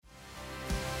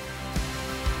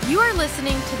You are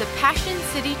listening to the Passion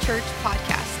City Church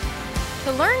podcast.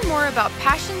 To learn more about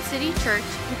Passion City Church,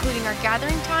 including our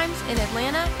gathering times in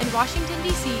Atlanta and Washington,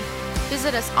 D.C.,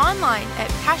 visit us online at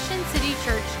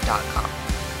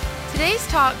passioncitychurch.com. Today's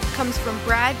talk comes from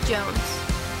Brad Jones.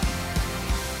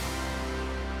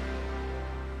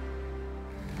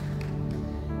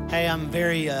 Hey, I'm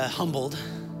very humbled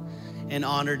and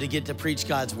honored to get to preach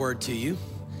God's word to you.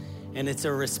 And it's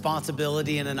a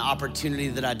responsibility and an opportunity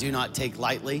that I do not take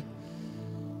lightly.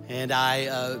 And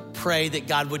I pray that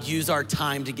God would use our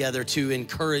time together to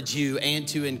encourage you and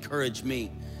to encourage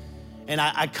me. And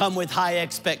I come with high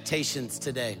expectations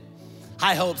today.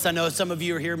 High hopes. I know some of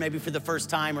you are here maybe for the first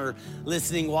time or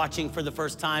listening, watching for the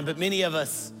first time, but many of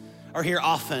us are here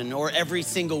often or every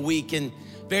single week, and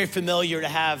very familiar to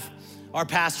have our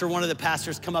pastor, one of the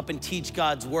pastors, come up and teach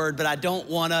God's word. But I don't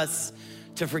want us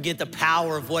to forget the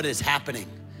power of what is happening.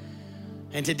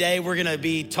 And today we're gonna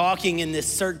be talking in this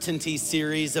certainty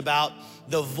series about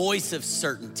the voice of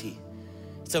certainty.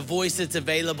 It's a voice that's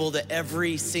available to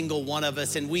every single one of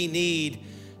us, and we need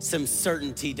some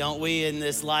certainty, don't we, in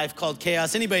this life called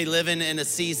chaos? Anybody living in a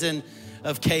season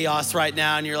of chaos right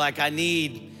now and you're like, I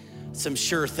need some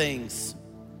sure things?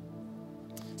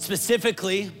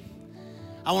 Specifically,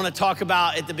 I wanna talk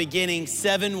about at the beginning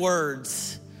 7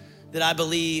 words that I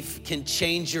believe can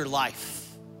change your life.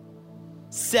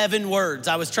 7 words.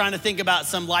 I was trying to think about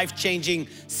some life-changing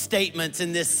statements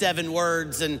in this 7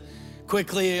 words, and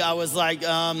quickly I was like,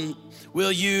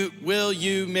 will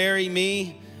you marry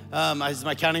me? Is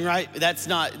my counting right?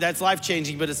 That's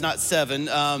life-changing, but it's not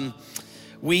 7.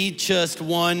 We just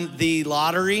won the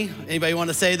lottery. Anybody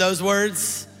want to say those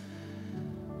words?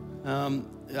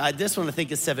 This one I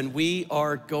think is 7. We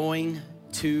are going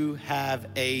to have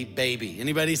a baby.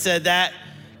 Anybody said that?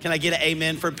 Can I get an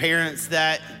amen for parents?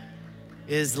 That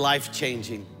is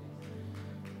life-changing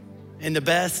in the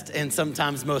best and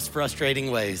sometimes most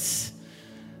frustrating ways.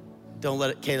 Don't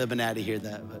let Caleb and Addie hear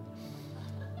that. But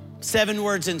 7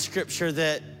 words in scripture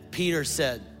that Peter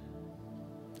said.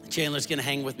 Chandler's gonna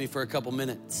hang with me for a couple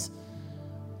minutes,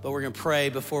 but we're gonna pray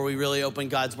before we really open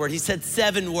God's word. He said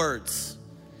 7 words.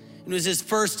 It was his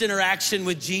first interaction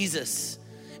with Jesus.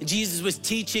 And Jesus was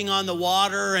teaching on the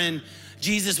water, and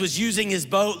Jesus was using his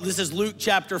boat. This is Luke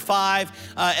chapter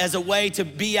 5, as a way to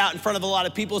be out in front of a lot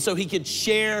of people so he could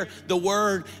share the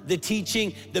word, the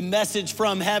teaching, the message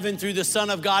from heaven through the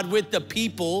Son of God with the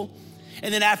people.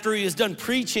 And then after he was done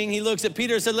preaching, he looks at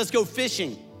Peter and said, let's go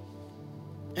fishing.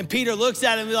 And Peter looks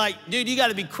at him and be like, dude, you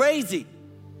gotta be crazy,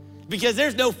 because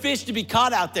there's no fish to be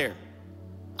caught out there.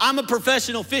 I'm a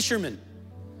professional fisherman.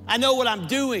 I know what I'm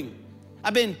doing.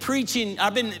 I've been preaching,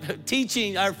 I've been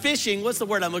teaching, or fishing, what's the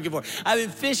word I'm looking for? I've been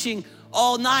fishing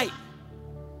all night.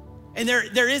 And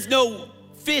there is no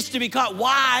fish to be caught.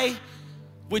 Why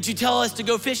would you tell us to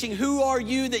go fishing? Who are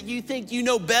you that you think you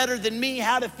know better than me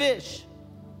how to fish?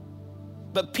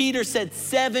 But Peter said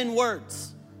 7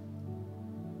 words,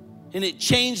 and it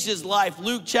changed his life.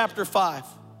 Luke chapter 5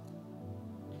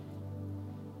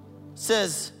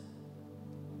 says,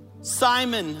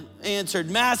 Simon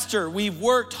answered, Master, we've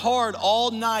worked hard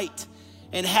all night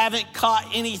and haven't caught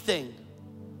anything.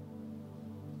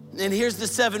 And here's the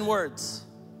 7 words.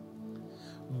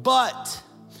 But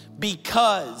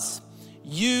because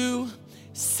you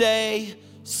say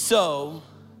so,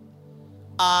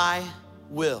 I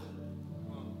will.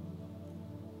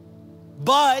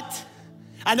 But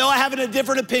I know I have a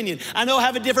different opinion. I know I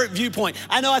have a different viewpoint.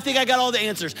 I know I think I got all the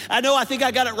answers. I know I think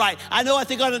I got it right. I know I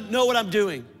think I know what I'm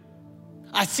doing.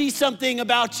 I see something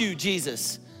about you,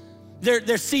 Jesus.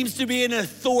 There seems to be an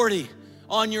authority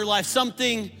on your life,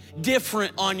 something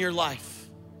different on your life.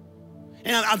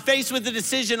 And I'm faced with a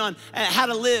decision on how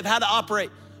to live, how to operate.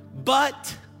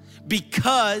 But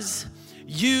because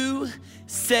you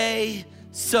say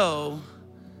so,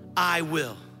 I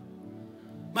will.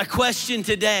 My question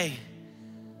today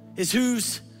is,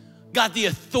 who's got the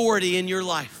authority in your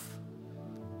life?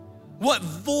 What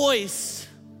voice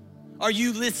are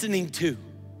you listening to?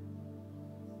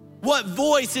 What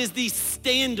voice is the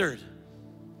standard?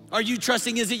 Are you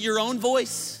trusting? Is it your own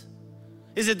voice?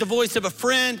 Is it the voice of a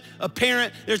friend, a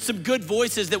parent? There's some good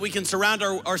voices that we can surround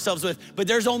ourselves with, but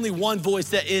there's only one voice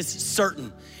that is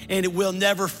certain, and it will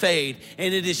never fade,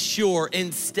 and it is sure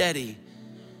and steady.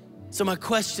 So my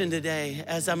question today,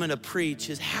 as I'm gonna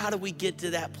preach, is how do we get to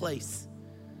that place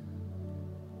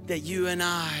that you and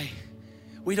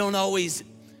we don't always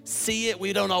see it,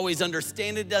 we don't always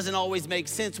understand it, doesn't always make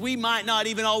sense. We might not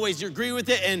even always agree with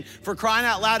it, and for crying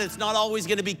out loud, it's not always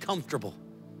gonna be comfortable.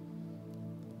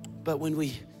 But when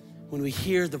we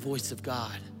hear the voice of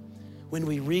God, when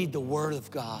we read the word of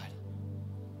God,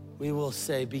 we will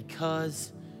say,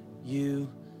 because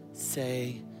you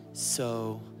say,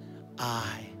 so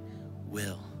I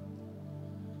will.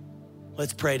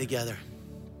 Let's pray together.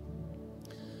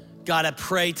 God, I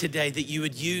pray today that you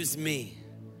would use me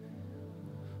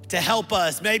to help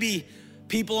us. Maybe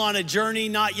people on a journey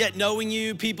not yet knowing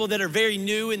you, people that are very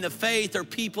new in the faith, or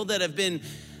people that have been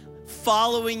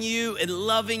following you and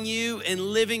loving you and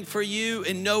living for you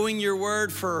and knowing your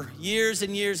word for years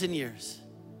and years and years.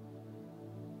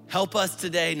 Help us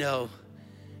today know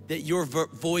that your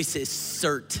voice is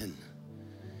certain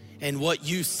and what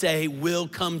you say will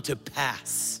come to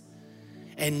pass,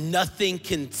 and nothing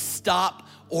can stop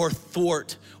or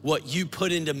thwart what you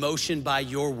put into motion by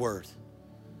your word.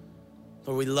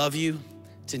 Lord, we love you.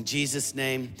 It's in Jesus'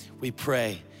 name we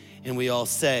pray, and we all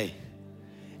say,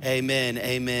 amen,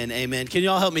 amen, amen. Can you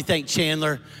all help me thank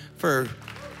Chandler for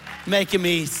making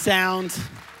me sound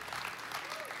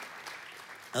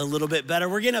a little bit better?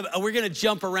 We're gonna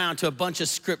jump around to a bunch of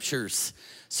scriptures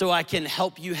so I can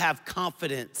help you have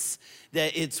confidence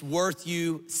that it's worth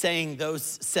you saying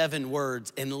those 7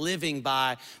 words and living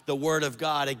by the word of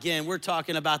God. Again, we're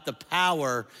talking about the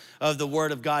power of the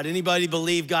word of God. Anybody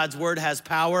believe God's word has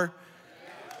power?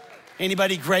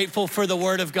 Anybody grateful for the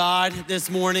word of God this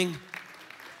morning?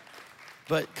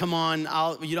 But come on,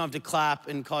 you don't have to clap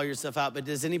and call yourself out, but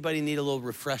does anybody need a little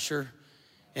refresher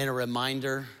and a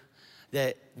reminder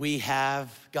that we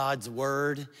have God's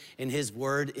word, and his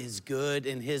word is good,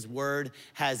 and his word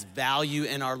has value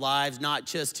in our lives, not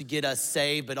just to get us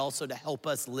saved, but also to help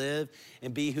us live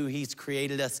and be who he's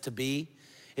created us to be?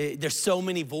 There's so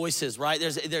many voices, right?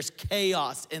 There's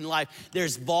chaos in life.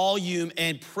 There's volume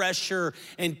and pressure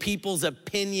and people's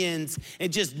opinions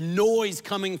and just noise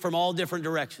coming from all different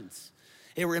directions.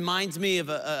 It reminds me of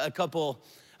a couple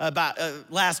about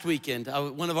last weekend.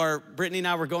 Brittany and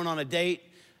I were going on a date.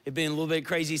 It'd been a little bit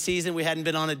crazy season. We hadn't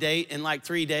been on a date in like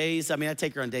 3 days. I mean, I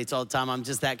take her on dates all the time. I'm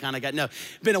just that kind of guy. No,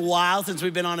 it's been a while since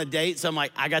we've been on a date. So I'm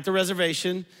like, I got the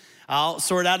reservation. I'll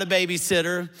sort out a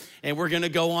babysitter, and we're gonna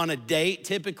go on a date.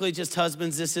 Typically just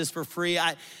husbands, this is for free.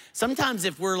 Sometimes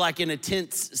if we're like in a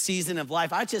tense season of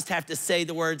life, I just have to say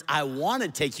the words, I wanna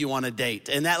take you on a date.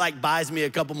 And that like buys me a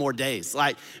couple more days,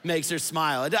 like makes her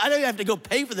smile. I don't even have to go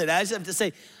pay for that. I just have to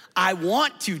say, I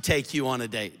want to take you on a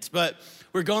date. But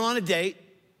we're going on a date.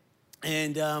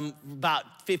 And about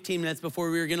 15 minutes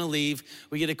before we were gonna leave,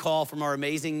 we get a call from our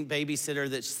amazing babysitter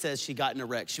that says she got in a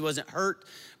wreck. She wasn't hurt,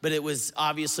 but it was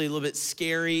obviously a little bit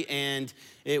scary, and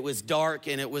it was dark,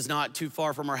 and it was not too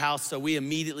far from our house. So we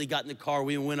immediately got in the car.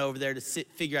 We went over there to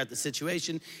figure out the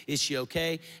situation. Is she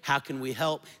okay? How can we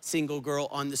help? Single girl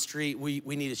on the street, we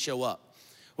need to show up.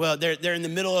 Well, they're in the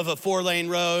middle of a 4-lane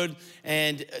road,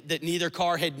 and that neither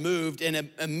car had moved. And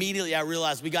immediately I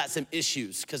realized we got some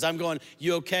issues, because I'm going,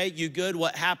 you okay? You good?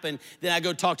 What happened? Then I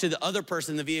go talk to the other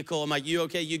person in the vehicle. I'm like, you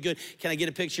okay? You good? Can I get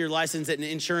a picture of your license and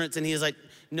insurance? And he's like,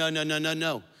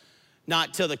 no.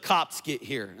 Not till the cops get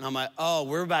here. And I'm like, oh,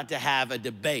 we're about to have a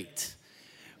debate.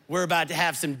 We're about to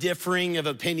have some differing of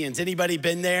opinions. Anybody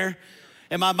been there?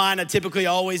 In my mind, I typically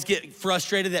always get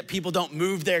frustrated that people don't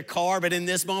move their car, but in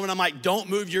this moment, I'm like, don't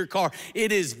move your car.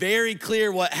 It is very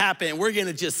clear what happened. We're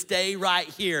gonna just stay right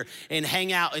here and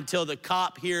hang out until the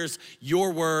cop hears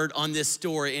your word on this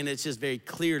story, and it's just very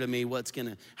clear to me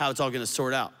how it's all gonna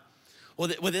sort out.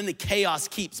 Well, then the chaos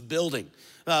keeps building.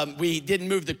 We didn't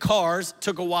move the cars,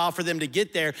 took a while for them to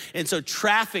get there, and so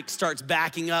traffic starts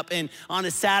backing up, and on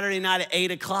a Saturday night at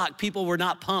 8 o'clock, people were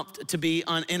not pumped to be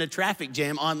in a traffic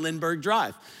jam on Lindbergh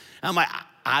Drive. I'm like,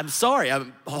 I'm sorry,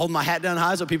 I'm holding my hat down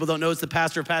high so people don't know it's the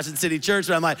pastor of Passion City Church,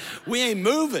 but I'm like, we ain't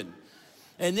moving.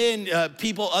 And then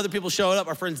other people showed up.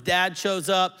 Our friend's dad shows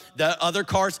up. The other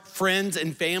cars, friends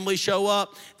and family show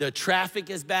up. The traffic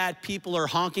is bad. People are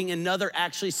honking. Another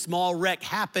actually small wreck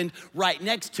happened right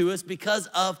next to us because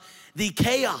of the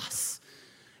chaos.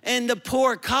 And the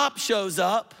poor cop shows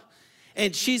up,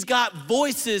 and she's got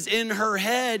voices in her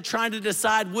head trying to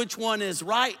decide which one is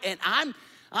right. And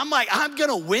I'm like, I'm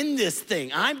gonna win this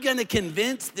thing. I'm gonna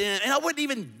convince them. And I wasn't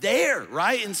even there,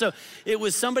 right? And so it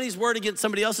was somebody's word against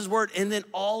somebody else's word, and then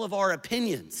all of our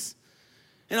opinions.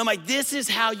 And I'm like, this is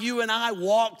how you and I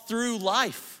walk through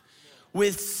life,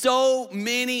 with so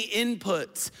many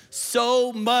inputs,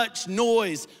 so much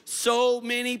noise, so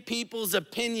many people's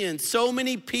opinions, so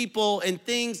many people and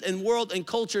things and world and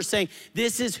culture saying,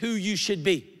 this is who you should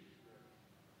be.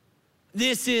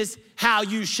 This is how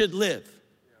you should live.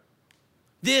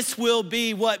 This will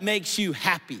be what makes you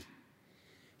happy.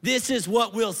 This is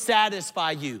what will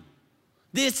satisfy you.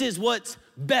 This is what's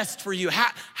best for you.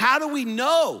 How do we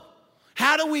know?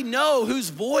 How do we know whose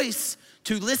voice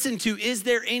to listen to? Is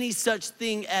there any such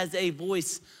thing as a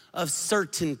voice of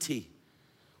certainty?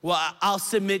 Well, I'll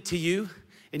submit to you,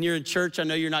 and you're in church, I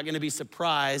know you're not gonna be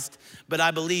surprised, but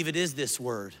I believe it is this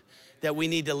word that we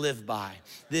need to live by.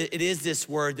 It is this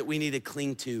word that we need to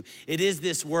cling to. It is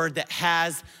this word that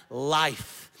has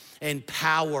life and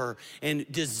power and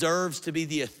deserves to be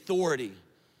the authority.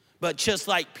 But just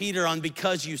like Peter on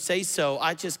because you say so,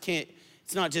 I just can't,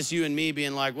 it's not just you and me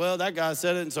being like, well, that guy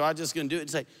said it, and so I'm just gonna do it.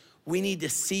 It's like, we need to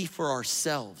see for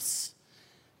ourselves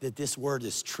that this word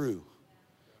is true.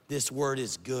 This word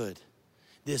is good.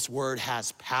 This word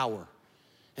has power.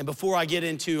 And before I get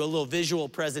into a little visual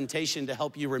presentation to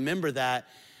help you remember that,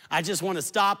 I just wanna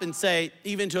stop and say,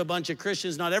 even to a bunch of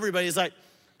Christians, not everybody, is like,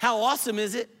 how awesome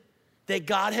is it that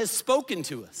God has spoken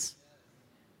to us?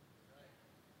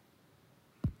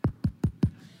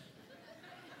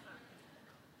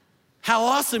 How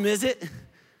awesome is it?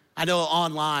 I know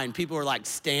online, people are like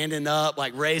standing up,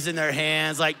 like raising their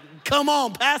hands, like, come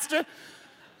on, Pastor,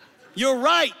 you're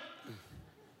right.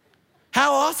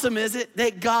 How awesome is it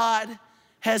that God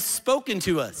has spoken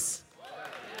to us?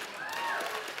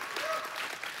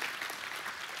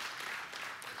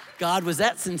 God, was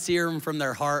that sincere from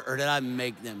their heart, or did I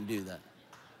make them do that?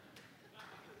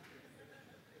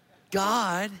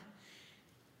 God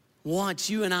wants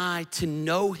you and I to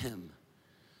know him,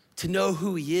 to know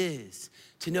who he is,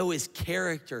 to know his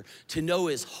character, to know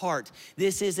his heart.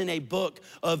 This isn't a book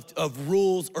of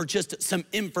rules or just some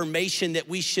information that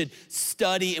we should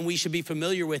study and we should be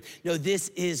familiar with. No, this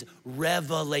is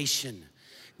revelation.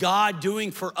 God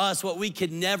doing for us what we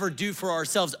could never do for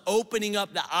ourselves, opening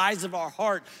up the eyes of our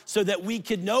heart so that we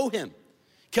could know him.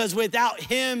 Because without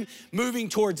him moving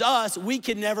towards us, we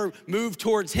could never move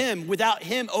towards him. Without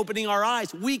him opening our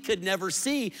eyes, we could never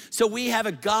see. So we have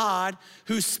a God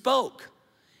who spoke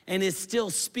and is still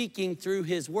speaking through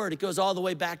his word. It goes all the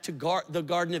way back to the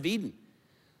Garden of Eden.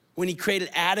 When he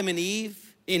created Adam and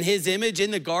Eve in his image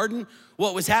in the garden,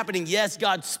 what was happening? Yes,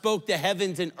 God spoke the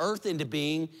heavens and earth into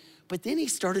being, but then he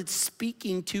started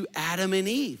speaking to Adam and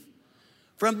Eve.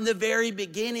 From the very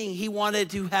beginning, he wanted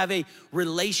to have a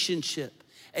relationship,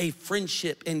 a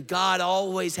friendship, and God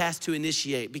always has to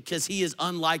initiate because he is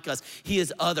unlike us. He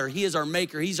is other, he is our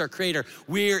maker, he's our creator.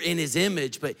 We're in his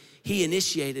image, but he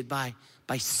initiated by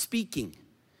speaking.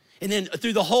 And then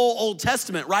through the whole Old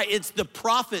Testament, right? It's the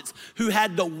prophets who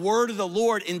had the word of the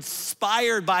Lord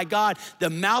inspired by God, the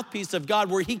mouthpiece of God,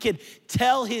 where he could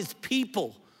tell his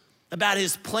people about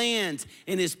his plans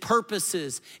and his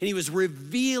purposes. And he was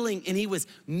revealing and he was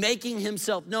making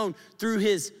himself known through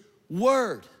his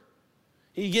word.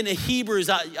 You get into Hebrews,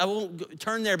 I won't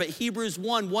turn there, but Hebrews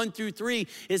 1:1-3,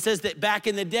 it says that back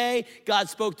in the day, God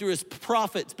spoke through his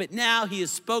prophets, but now he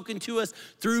has spoken to us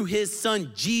through his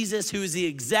son, Jesus, who is the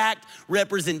exact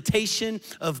representation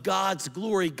of God's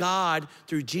glory. God,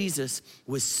 through Jesus,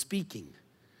 was speaking.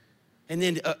 And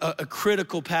then a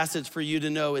critical passage for you to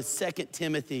know is 2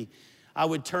 Timothy. I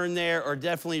would turn there or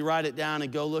definitely write it down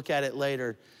and go look at it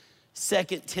later. 2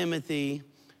 Timothy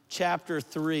chapter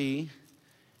 3.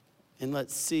 And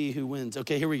let's see who wins.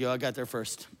 Okay, here we go. I got there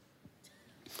first.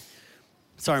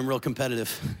 Sorry, I'm real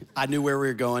competitive. I knew where we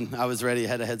were going. I was ready,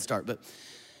 had a head start. But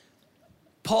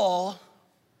Paul,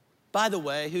 by the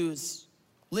way, who's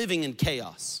living in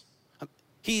chaos.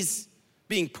 He's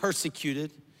being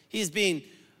persecuted. He's being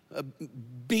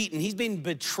beaten. He's being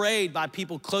betrayed by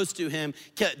people close to him.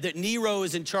 That Nero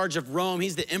is in charge of Rome.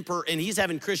 He's the emperor, and he's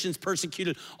having Christians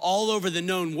persecuted all over the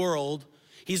known world.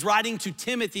 He's writing to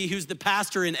Timothy, who's the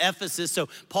pastor in Ephesus. So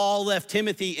Paul left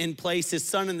Timothy in place, his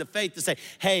son in the faith, to say,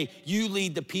 hey, you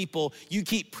lead the people. You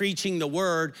keep preaching the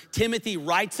word. Timothy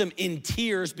writes him in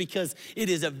tears because it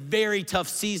is a very tough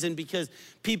season because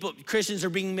Christians are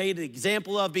being made an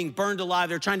example of, being burned alive.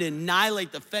 They're trying to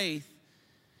annihilate the faith.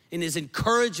 And his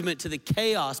encouragement to the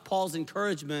chaos, Paul's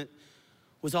encouragement,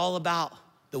 was all about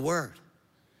the word.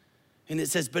 And it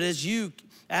says, but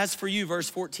as for you, verse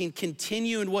 14,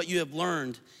 continue in what you have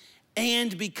learned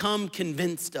and become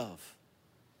convinced of.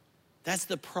 That's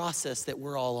the process that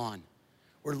we're all on.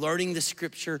 We're learning the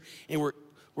scripture and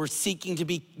we're seeking to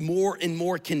be more and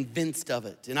more convinced of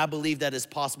it. And I believe that is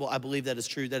possible. I believe that is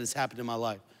true. That has happened in my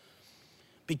life.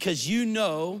 Because you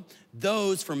know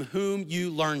those from whom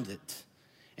you learned it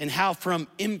and how from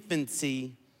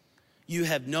infancy you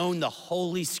have known the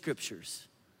Holy Scriptures.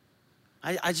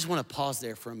 I just want to pause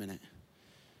there for a minute.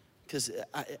 Because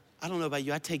I don't know about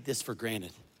you, I take this for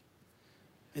granted.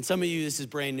 And some of you, this is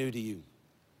brand new to you.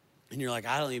 And you're like,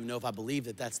 I don't even know if I believe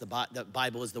that the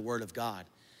Bible is the word of God.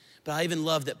 But I even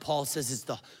love that Paul says it's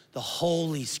the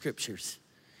Holy Scriptures.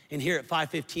 And here at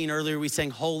 5:15 earlier, we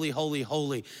sang, holy, holy,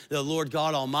 holy, the Lord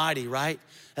God Almighty, right?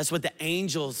 That's what the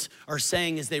angels are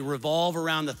saying as they revolve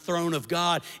around the throne of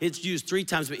God. It's used 3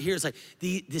 times, but here it's like,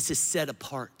 this is set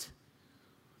apart.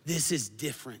 This is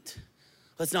different.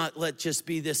 Let's not let just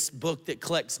be this book that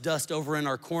collects dust over in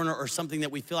our corner or something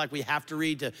that we feel like we have to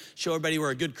read to show everybody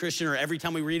we're a good Christian, or every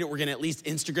time we read it, we're gonna at least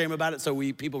Instagram about it so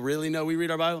people really know we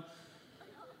read our Bible.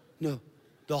 No,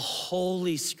 the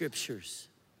Holy Scriptures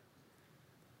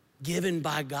given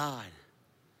by God.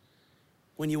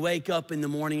 When you wake up in the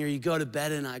morning or you go to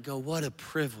bed at night, go, what a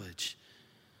privilege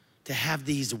to have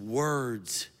these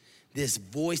words, this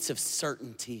voice of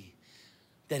certainty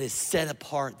that is set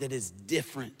apart, that is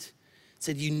different. It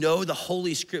said, you know the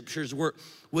Holy Scriptures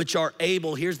which are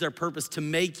able, here's their purpose, to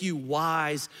make you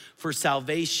wise for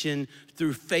salvation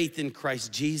through faith in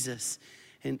Christ Jesus.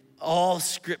 And all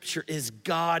Scripture is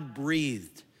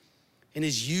God-breathed and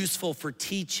is useful for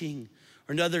teaching.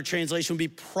 Or another translation would be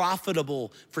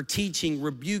profitable for teaching,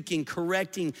 rebuking,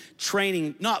 correcting,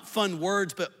 training. Not fun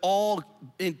words, but all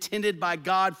intended by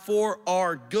God for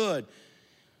our good.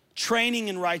 Training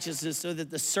in righteousness so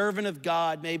that the servant of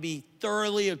God may be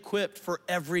thoroughly equipped for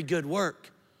every good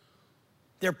work.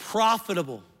 They're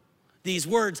profitable. These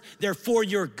words, they're for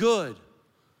your good.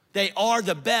 They are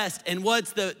the best. And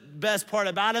what's the best part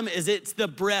about them is it's the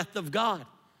breath of God.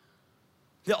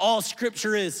 All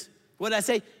Scripture is, what did I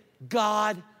say?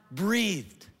 God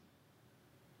breathed.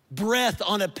 Breath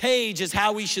on a page is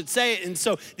how we should say it. And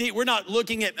so we're not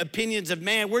looking at opinions of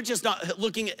man. We're just not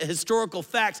looking at historical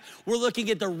facts. We're looking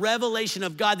at the revelation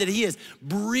of God that he has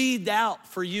breathed out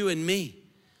for you and me.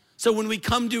 So when we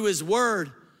come to his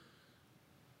word,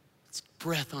 it's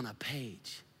breath on a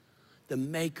page. The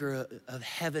maker of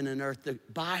heaven and earth,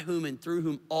 by whom and through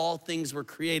whom all things were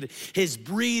created, has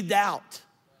breathed out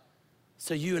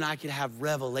so you and I could have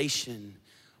revelation.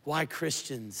 Why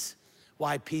Christians?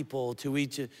 Why people do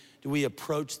we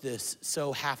approach this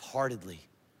so half-heartedly?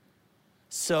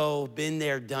 So been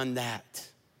there, done that.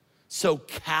 So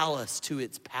callous to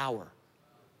its power.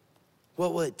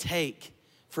 What will it take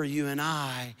for you and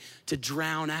I to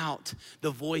drown out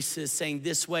the voices saying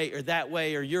this way or that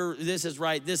way, or this is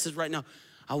right, this is right? No,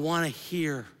 I wanna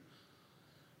hear,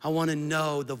 I wanna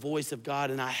know the voice of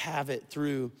God, and I have it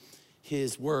through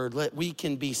his word. We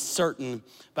can be certain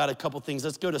about a couple things.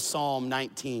 Let's go to Psalm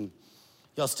 19.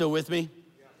 Y'all still with me?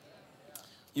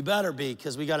 You better be,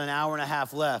 because we got an hour and a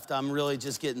half left. I'm really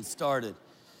just getting started.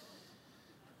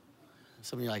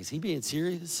 Some of you are like, is he being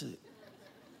serious?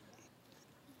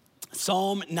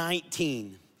 Psalm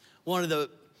 19, one of the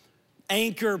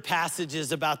anchor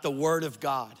passages about the word of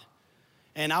God.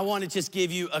 And I want to just give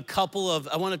you I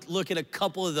want to look at a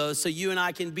couple of those so you and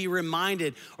I can be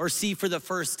reminded or see for the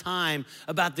first time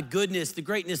about the goodness, the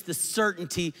greatness, the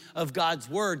certainty of God's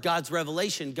word, God's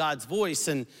revelation, God's voice.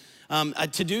 And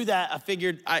to do that, I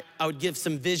figured I would give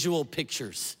some visual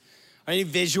pictures. Are any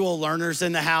visual learners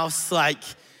in the house? Like,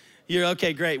 you're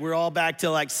okay, great. We're all back to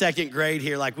like second grade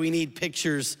here. Like, we need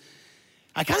pictures.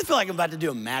 I kind of feel like I'm about to do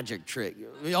a magic trick.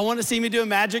 Y'all want to see me do a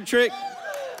magic trick?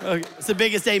 Okay, it's the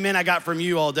biggest amen I got from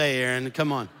you all day, Aaron.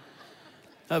 Come on.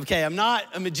 Okay, I'm not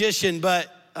a magician,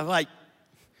 but I'm like,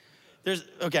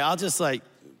 I'll just like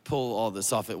pull all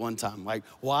this off at one time. Like,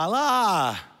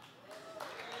 voila.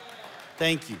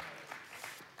 Thank you.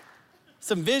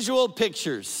 Some visual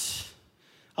pictures.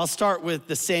 I'll start with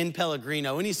the San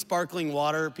Pellegrino. Any sparkling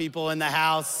water people in the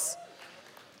house?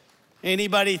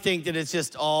 Anybody think that it's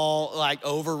just all like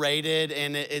overrated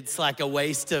and it's like a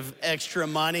waste of extra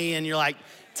money, and you're like,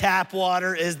 tap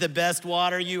water is the best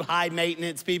water, you high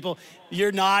maintenance people?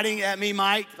 You're nodding at me,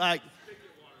 Mike, like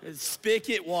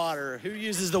spigot water. Who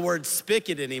uses the word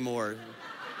spigot anymore?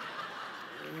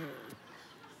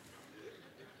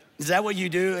 Is that what you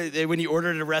do when you order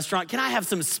at a restaurant? Can I have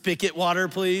some spigot water,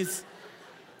 please?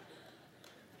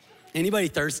 Anybody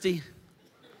thirsty?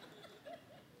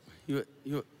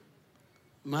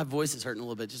 My voice is hurting a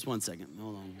little bit. Just 1 second.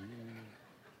 Hold on.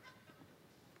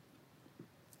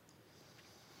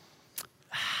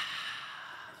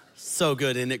 So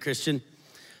good, isn't it, Christian?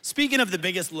 Speaking of the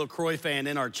biggest LaCroix fan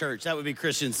in our church, that would be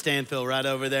Christian Stanfield right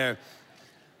over there.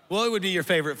 What would be your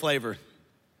favorite flavor?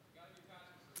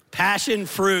 Passion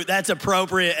fruit. That's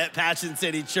appropriate at Passion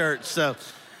City Church. So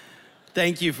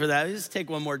thank you for that. Just take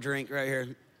one more drink right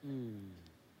here.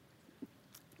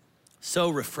 So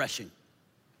refreshing.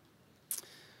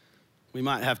 We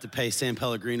might have to pay San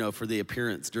Pellegrino for the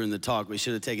appearance during the talk. We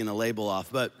should have taken the label off.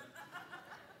 But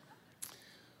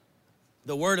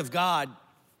the word of God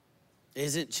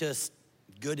isn't just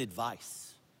good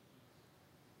advice.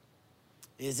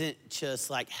 Isn't just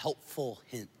like helpful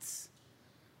hints.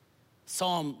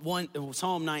 Psalm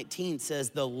 19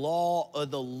 says, the law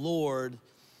of the Lord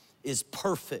is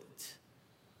perfect.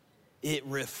 It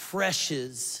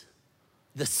refreshes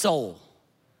the soul.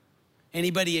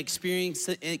 Anybody experience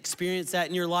that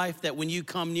in your life? That when you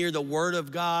come near the Word of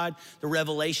God, the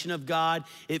revelation of God,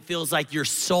 it feels like your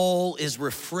soul is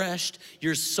refreshed,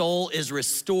 your soul is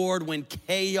restored. When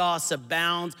chaos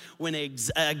abounds, when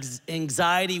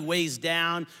anxiety weighs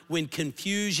down, when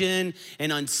confusion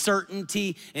and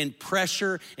uncertainty and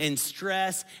pressure and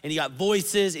stress, and you got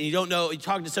voices and you don't know, you're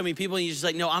talking to so many people and you're just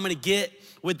like, no, I'm gonna get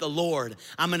with the Lord.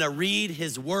 I'm gonna read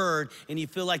His Word, and you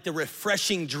feel like the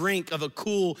refreshing drink of a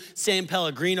cool San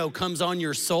Pellegrino comes on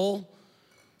your soul.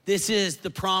 This is the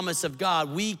promise of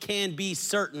God. We can be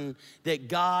certain that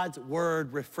God's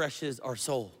Word refreshes our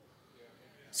soul.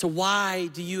 So why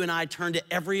do you and I turn to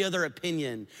every other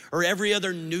opinion or every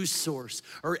other news source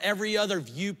or every other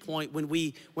viewpoint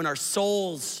when our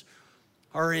souls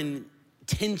are in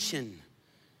tension?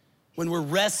 When we're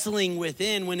wrestling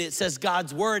within, when it says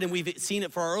God's Word, and we've seen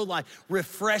it for our own life,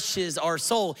 refreshes our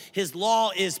soul. His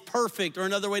law is perfect, or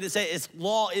another way to say it, His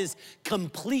law is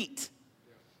complete.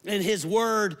 And His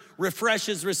Word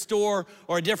refreshes, restore,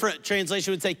 or a different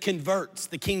translation would say converts,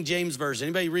 the King James Version.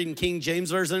 Anybody reading King James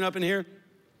Version up in here?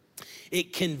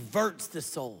 It converts the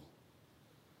soul.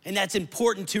 And that's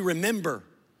important to remember,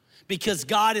 because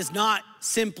God is not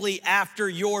simply after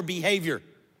your behavior.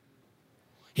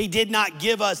 He did not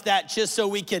give us that just so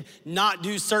we could not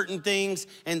do certain things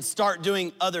and start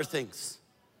doing other things.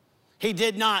 He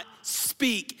did not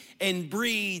speak and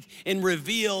breathe and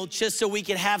reveal just so we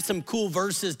could have some cool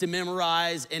verses to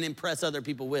memorize and impress other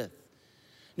people with.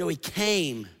 No, He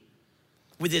came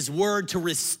with His Word to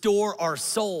restore our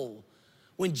soul.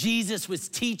 When Jesus was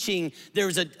teaching, there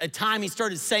was a time He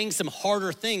started saying some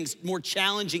harder things, more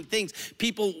challenging things.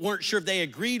 People weren't sure if they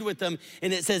agreed with Him.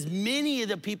 And it says many of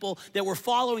the people that were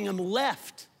following Him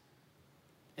left.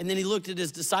 And then He looked at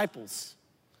His disciples.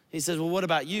 He says, well, what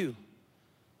about you?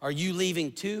 Are you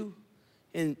leaving too?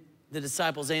 And the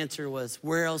disciples' answer was,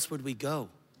 where else would we go?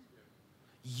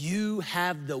 You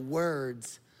have the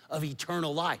words of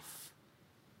eternal life.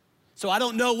 So I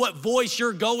don't know what voice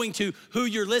you're going to, who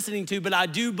you're listening to, but I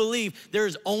do believe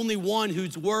there's only one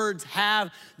whose words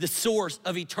have the source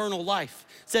of eternal life.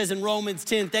 It says in Romans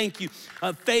 10, thank you,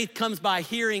 faith comes by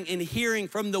hearing, and hearing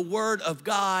from the Word of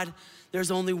God.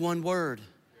 There's only one word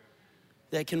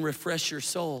that can refresh your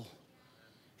soul.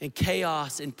 And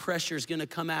chaos and pressure is gonna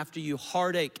come after you.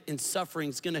 Heartache and suffering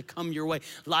is gonna come your way.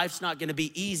 Life's not gonna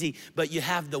be easy, but you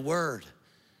have the Word,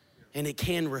 and it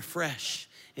can refresh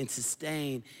and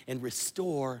sustain and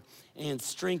restore and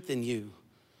strengthen you.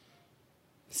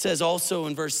 It says also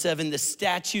in verse 7, the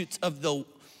statutes of the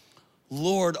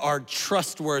Lord are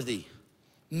trustworthy,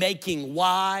 making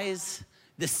wise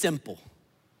the simple.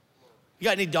 You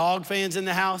got any dog fans in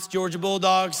the house? Georgia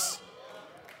Bulldogs?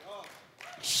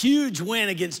 Huge win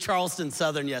against Charleston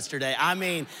Southern yesterday. I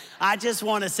mean, I just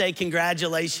want to say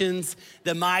congratulations.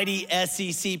 The mighty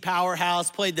SEC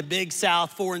powerhouse played the Big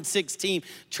South 4-6 team,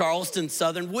 Charleston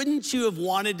Southern. Wouldn't you have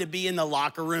wanted to be in the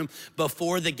locker room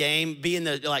before the game, be in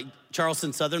the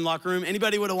Charleston Southern locker room?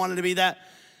 Anybody would have wanted to be that?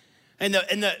 And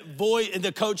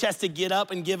the coach has to get up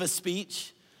and give a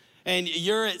speech. And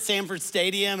you're at Sanford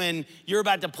Stadium and you're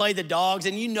about to play the Dogs,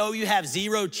 and you know you have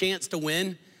zero chance to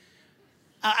win.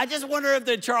 I just wonder if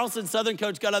the Charleston Southern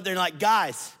coach got up there and like,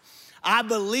 guys, I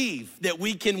believe that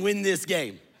we can win this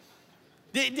game.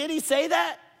 Did he say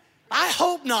that? I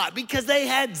hope not, because they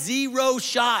had zero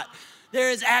shot.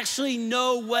 There is actually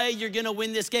no way you're gonna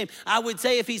win this game. I would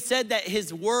say if he said that,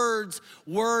 his words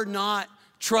were not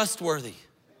trustworthy.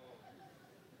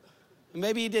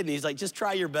 Maybe he didn't. He's like, just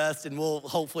try your best and we'll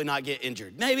hopefully not get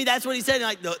injured. Maybe that's what he said.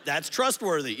 Like, no, that's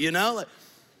trustworthy, you know?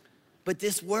 But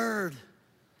this word,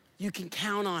 you can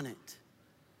count on it.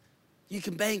 You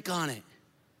can bank on it.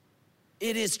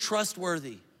 It is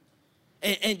trustworthy.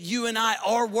 And you and I,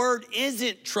 our word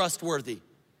isn't trustworthy.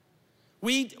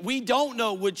 We don't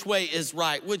know which way is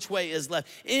right, which way is left.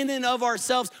 In and of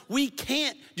ourselves, we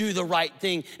can't do the right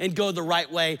thing and go the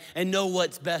right way and know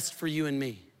what's best for you and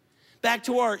me. Back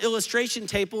to our illustration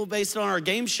table based on our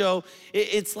game show,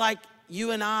 it's like you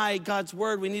and I, God's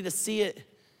word, we need to see it.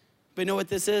 But you know what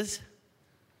this is?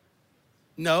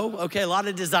 No? Okay, a lot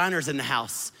of designers in the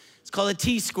house. It's called a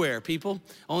T-square, people.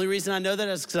 Only reason I know that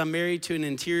is because I'm married to an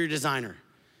interior designer.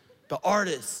 But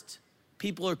artists,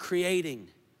 people are creating.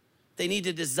 They need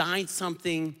to design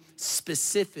something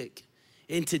specific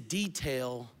into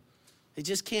detail. They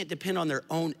just can't depend on their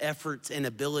own efforts and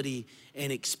ability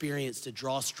and experience to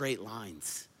draw straight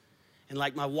lines. And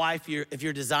like my wife, if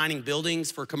you're designing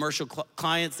buildings for commercial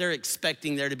clients, they're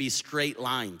expecting there to be straight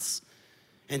lines.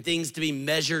 and things to be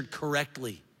measured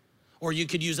correctly. Or you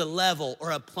could use a level or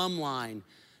a plumb line.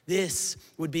 This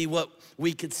would be what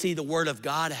we could see the Word of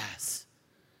God as.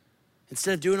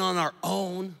 Instead of doing it on our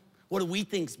own, what do we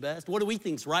think's best? What do we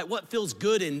think's right? What feels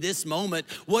good in this moment?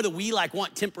 What do we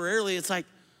want temporarily? It's like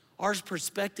our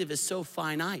perspective is so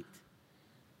finite,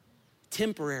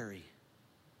 temporary.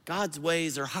 God's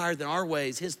ways are higher than our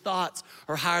ways. His thoughts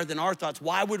are higher than our thoughts.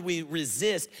 Why would we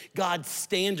resist God's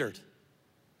standard?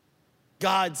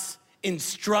 God's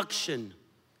instruction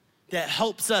that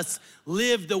helps us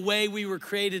live the way we were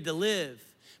created to live.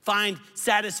 Find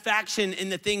satisfaction in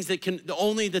the things that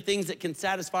only the things that can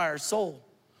satisfy our soul.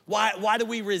 Why do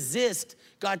we resist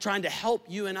God trying to help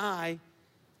you and I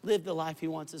live the life he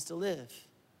wants us to live?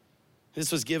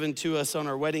 This was given to us on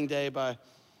our wedding day by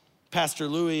Pastor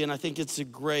Louis, and I think it's a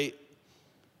great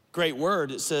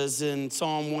word. It says in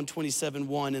Psalm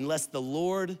 127:1, unless the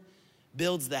Lord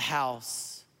builds the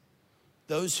house,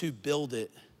 those who build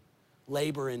it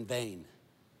labor in vain.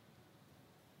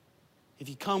 If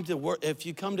you come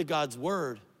to God's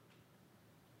word,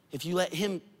 if you let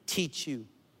him teach you,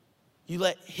 you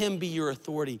let him be your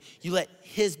authority, you let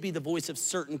his be the voice of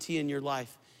certainty in your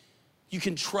life, you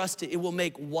can trust it. It will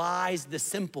make wise the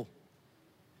simple.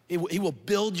 He will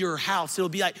build your house. It'll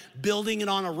be like building it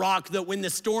on a rock that when the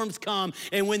storms come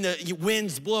and when the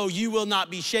winds blow, you will not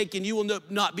be shaken. You will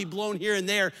not be blown here and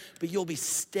there, but you'll be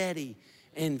steady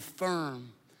and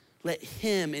firm. Let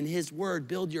him and his word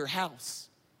build your house.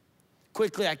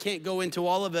 Quickly, I can't go into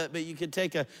all of it, but you could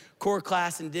take a core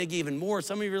class and dig even more.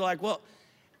 Some of you are like, well,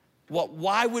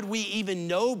 why would we even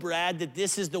know, Brad, that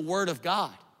this is the word of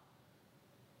God?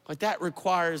 That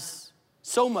requires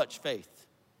so much faith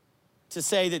to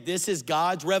say that this is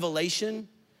God's revelation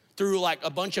through a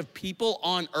bunch of people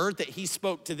on earth that he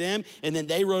spoke to them and then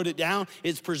they wrote it down.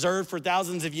 It's preserved for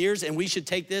thousands of years and we should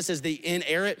take this as the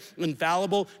inerrant,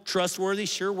 infallible, trustworthy,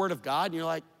 sure word of God. And you're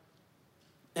like,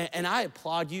 and I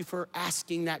applaud you for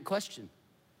asking that question.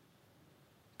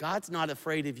 God's not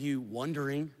afraid of you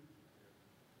wondering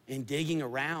and digging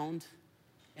around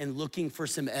and looking for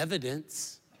some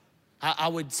evidence. I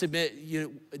would submit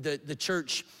the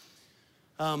church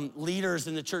leaders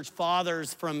and the church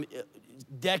fathers from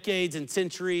decades and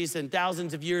centuries and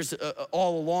thousands of years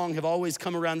all along have always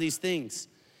come around these things.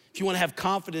 If you want to have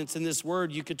confidence in this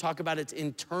word, you could talk about its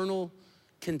internal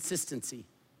consistency.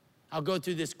 I'll go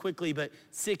through this quickly, but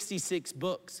 66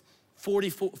 books,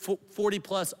 40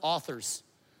 plus authors,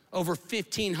 over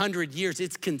 1,500 years,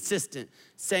 it's consistent.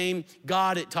 Same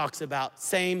God it talks about,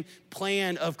 same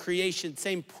plan of creation,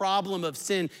 same problem of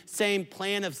sin, same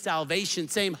plan of salvation,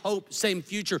 same hope, same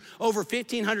future. Over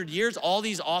 1,500 years, all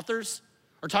these authors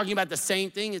are talking about the same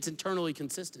thing. It's internally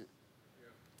consistent.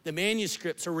 The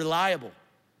manuscripts are reliable.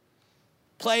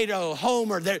 Plato,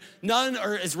 Homer, none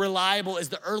are as reliable as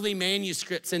the early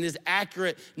manuscripts and as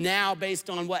accurate now based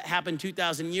on what happened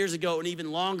 2,000 years ago and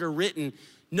even longer written.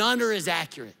 None are as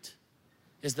accurate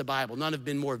as the Bible. None have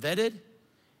been more vetted,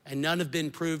 and none have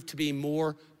been proved to be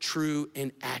more true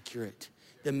and accurate.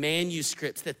 The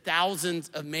manuscripts, the thousands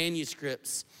of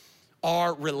manuscripts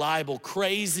are reliable,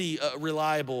 crazy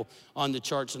reliable on the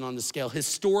charts and on the scale.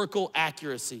 Historical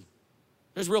accuracy.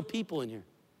 There's real people in here,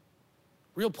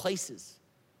 real places,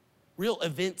 real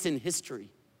events in history.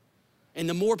 And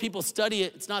the more people study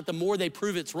it, it's not the more they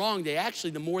prove it's wrong,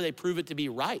 the more they prove it to be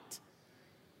right.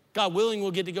 God willing,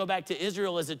 we'll get to go back to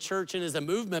Israel as a church and as a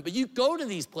movement, but you go to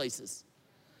these places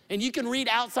and you can read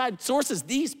outside sources.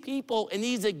 These people and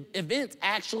these events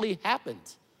actually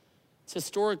happened. It's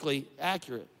historically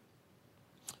accurate.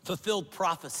 Fulfilled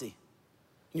prophecy.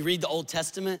 You read the Old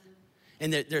Testament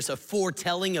and there's a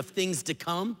foretelling of things to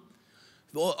come.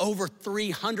 Over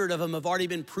 300 of them have already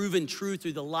been proven true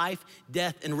through the life,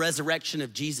 death, and resurrection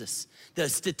of Jesus. The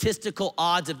statistical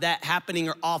odds of that happening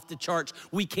are off the charts.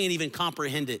 We can't even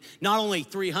comprehend it. Not only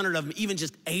 300 of them, even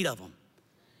just 8 of them.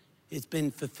 It's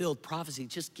been fulfilled prophecy. It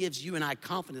just gives you and I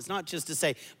confidence, not just to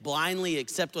say blindly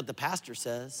accept what the pastor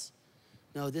says.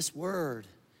 No, this word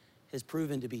has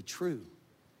proven to be true.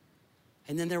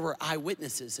 And then there were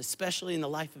eyewitnesses, especially in the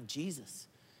life of Jesus.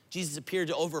 Jesus appeared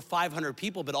to over 500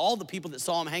 people, but all the people that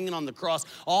saw him hanging on the cross,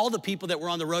 all the people that were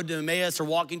on the road to Emmaus or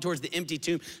walking towards the empty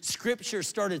tomb, scripture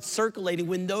started circulating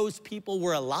when those people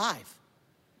were alive.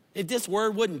 If this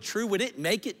word wasn't true, would it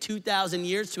make it 2,000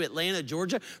 years to Atlanta,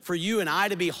 Georgia, for you and I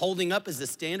to be holding up as the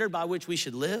standard by which we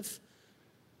should live?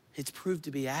 It's proved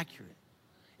to be accurate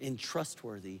and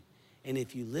trustworthy, and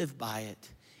if you live by it,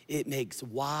 it makes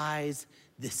wise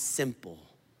the simple.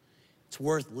 It's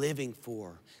worth living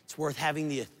for. It's worth having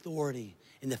the authority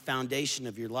and the foundation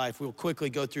of your life. We'll quickly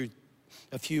go through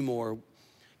a few more.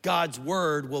 God's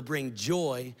word will bring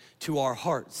joy to our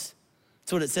hearts.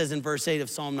 That's what it says in verse 8 of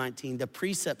Psalm 19. The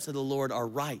precepts of the Lord are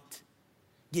right,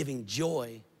 giving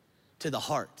joy to the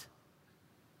heart.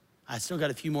 I still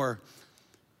got a few more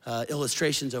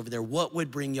illustrations over there. What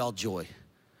would bring y'all joy?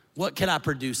 What could I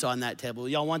produce on that table?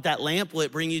 Y'all want that lamp? Will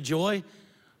it bring you joy?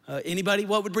 Anybody?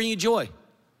 What would bring you joy?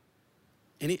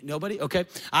 Nobody? Okay.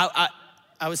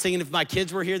 I was thinking if my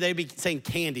kids were here, they'd be saying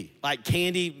candy. Like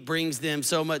candy brings them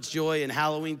so much joy, and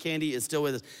Halloween candy is still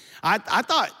with us. I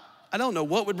thought, I don't know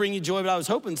what would bring you joy, but I was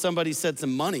hoping somebody said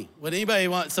some money. Would anybody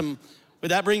want some,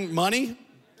 would that bring money?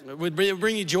 Would it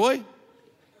bring you joy?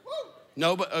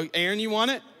 No, but Aaron, you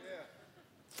want it?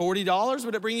 $40,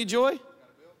 would it bring you joy?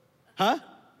 Huh?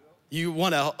 You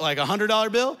want like a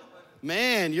 $100 bill?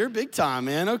 Man, you're big time,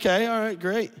 man. Okay, all right,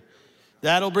 great.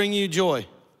 That'll bring you joy.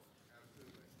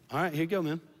 All right, here you go,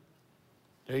 man.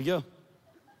 There you go.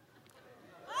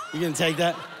 You gonna take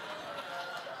that?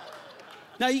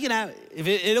 No, you can have it. If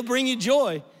it'll bring you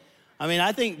joy. I mean,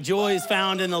 I think joy is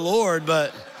found in the Lord,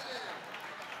 but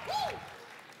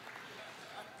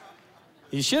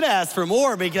you should ask for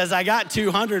more because I got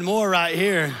 200 more right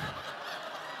here.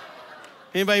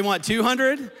 Anybody want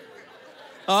 200?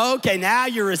 Okay, now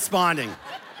you're responding.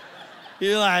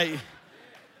 You're like,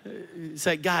 it's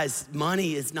like, guys,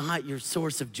 money is not your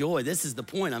source of joy. This is the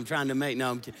point I'm trying to make.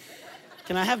 No, I'm kidding.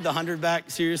 Can I have the 100 back?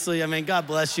 Seriously, I mean, God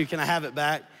bless you. Can I have it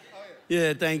back?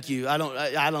 Yeah, thank you. I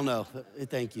don't know.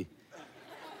 Thank you.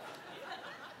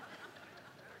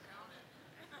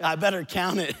 I better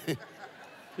count it.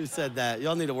 Who said that?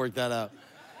 Y'all need to work that out.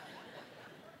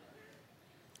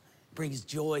 Brings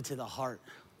joy to the heart.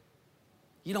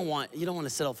 You don't want to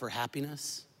settle for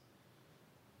happiness.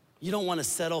 You don't want to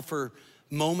settle for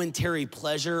momentary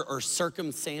pleasure or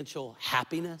circumstantial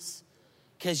happiness,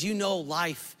 because you know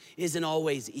life isn't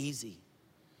always easy.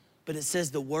 But it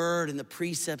says the word and the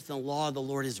precepts and the law of the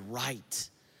Lord is right.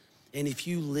 And if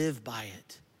you live by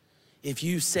it, if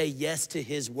you say yes to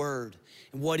his word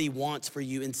and what he wants for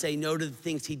you and say no to the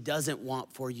things he doesn't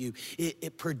want for you,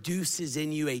 it produces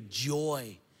in you a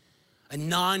joy, a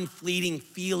non-fleeting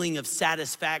feeling of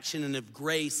satisfaction and of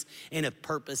grace and of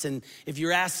purpose. And if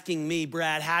you're asking me,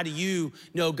 Brad, how do you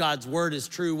know God's word is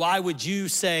true? Why would you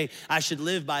say I should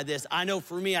live by this? I know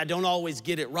for me, I don't always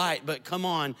get it right, but come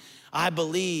on, I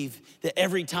believe that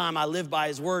every time I live by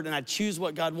his word and I choose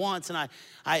what God wants and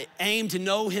I aim to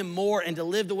know him more and to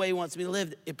live the way he wants me to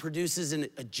live, it produces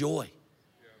a joy.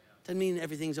 Doesn't mean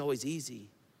everything's always easy,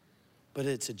 but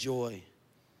it's a joy.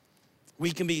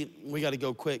 We got to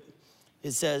go quick.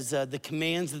 It says, the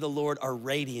commands of the Lord are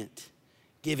radiant,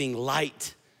 giving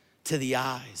light to the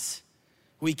eyes.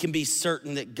 We can be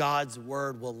certain that God's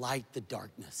word will light the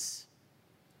darkness.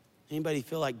 Anybody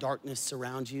feel like darkness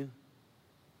surrounds you?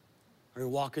 Or you're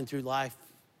walking through life,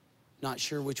 not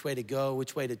sure which way to go,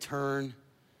 which way to turn.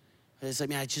 It's like,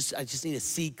 man, I just need to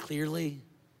see clearly.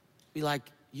 Be like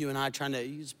you and I trying to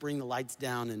just bring the lights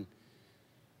down. And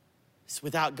it's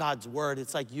without God's word,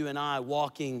 it's like you and I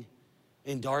walking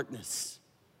in darkness.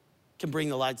 Can bring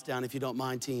the lights down if you don't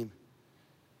mind, team.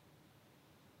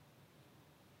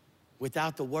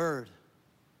 Without the word,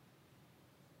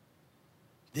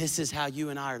 this is how you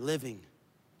and I are living.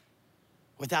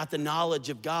 Without the knowledge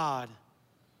of God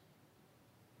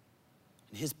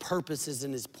and his purposes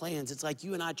and his plans, it's like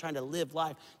you and I trying to live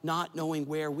life not knowing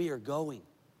where we are going.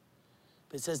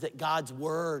 But it says that God's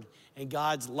word and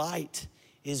God's light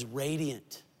is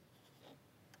radiant.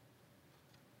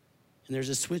 And there's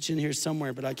a switch in here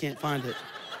somewhere, but I can't find it.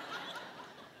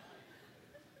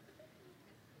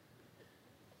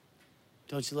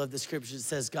 Don't you love the scripture? It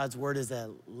says God's word is a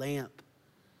lamp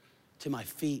to my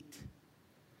feet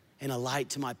and a light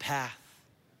to my path.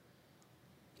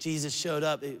 Jesus showed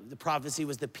up. The prophecy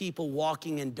was the people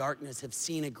walking in darkness have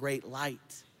seen a great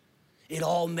light. It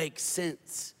all makes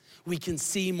sense. We can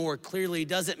see more clearly.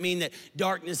 Doesn't mean that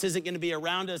darkness isn't going to be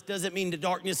around us. Doesn't mean that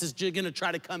darkness is going to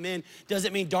try to come in.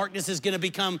 Doesn't mean darkness is going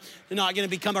to not going to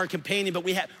become our companion, but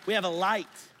we have a light.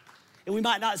 And we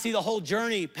might not see the whole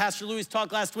journey. Pastor Louis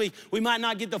talked last week. We might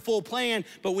not get the full plan,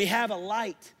 but we have a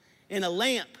light and a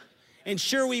lamp. And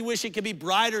sure, we wish it could be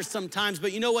brighter sometimes,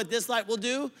 but you know what this light will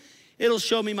do? It'll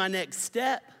show me my next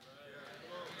step.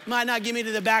 Might not get me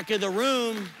to the back of the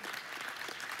room,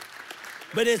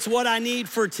 but it's what I need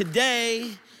for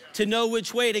today to know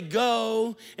which way to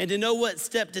go and to know what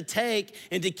step to take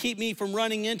and to keep me from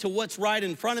running into what's right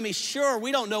in front of me. Sure,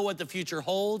 we don't know what the future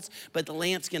holds, but the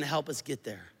lamp's gonna help us get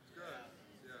there.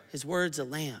 His word's a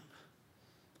lamp,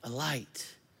 a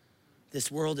light.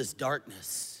 This world is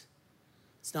darkness.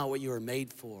 It's not what you were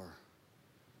made for,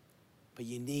 but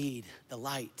you need the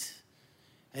light.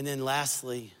 And then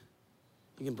lastly,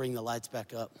 You can bring the lights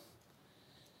back up.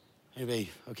 Anybody,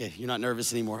 okay, you're not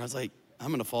nervous anymore. I was like, I'm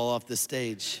gonna fall off this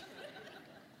stage.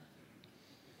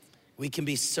 We can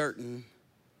be certain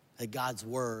that God's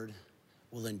word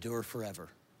will endure forever.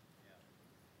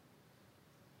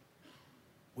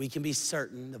 We can be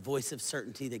certain, the voice of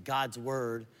certainty, that God's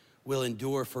word will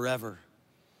endure forever.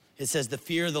 It says the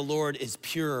fear of the Lord is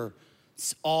pure.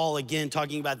 It's all, again,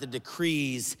 talking about the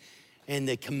decrees and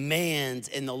the commands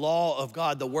and the law of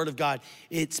God, the word of God.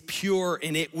 It's pure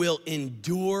and it will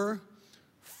endure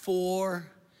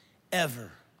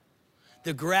forever.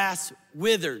 The grass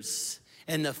withers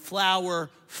and the flower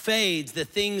fades. The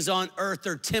things on earth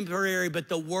are temporary, but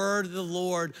the word of the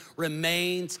Lord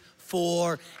remains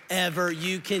forever.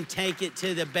 You can take it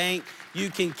to the bank. You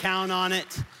can count on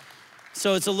it.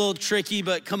 So it's a little tricky,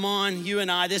 but come on, you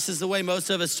and I, this is the way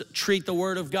most of us treat the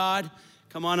word of God.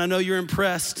 Come on, I know you're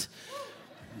impressed.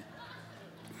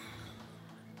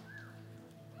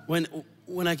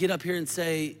 When I get up here and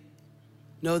say,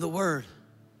 know the word,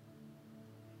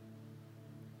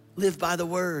 live by the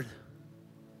word,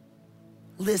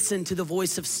 listen to the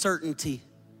voice of certainty.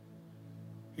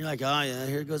 You're like, oh yeah,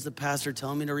 here goes the pastor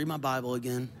telling me to read my Bible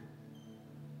again.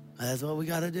 That's what we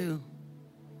gotta do.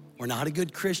 We're not a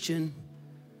good Christian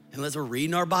unless we're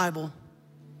reading our Bible.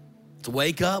 Let's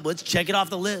wake up, let's check it off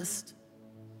the list.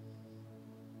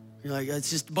 You're like, it's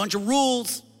just a bunch of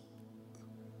rules.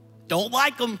 Don't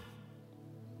like them.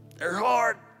 They're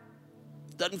hard.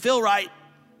 Doesn't feel right.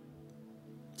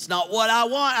 It's not what I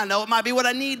want. I know it might be what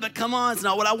I need, but come on, it's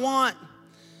not what I want.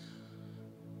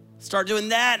 Start doing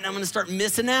that and I'm gonna start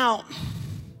missing out.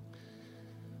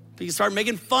 People start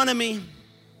making fun of me.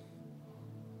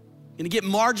 I'm gonna get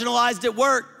marginalized at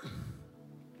work.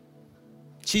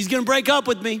 She's gonna break up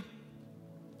with me.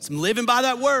 So I'm living by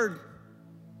that word.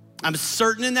 I'm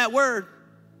certain in that word.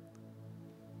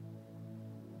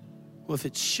 Well, if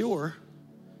it's sure,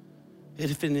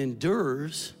 if it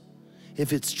endures,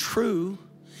 if it's true,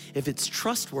 if it's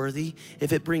trustworthy,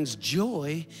 if it brings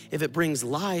joy, if it brings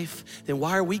life, then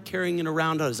why are we carrying it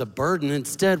around as a burden?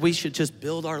 Instead, we should just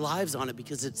build our lives on it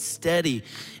because it's steady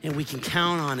and we can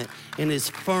count on it and is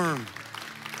firm.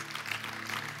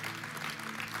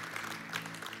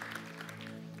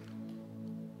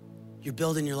 You're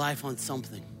building your life on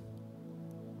something.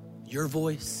 Your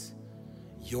voice,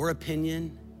 your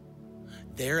opinion,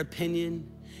 their opinion,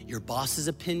 your boss's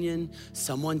opinion,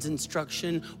 someone's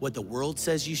instruction, what the world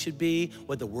says you should be,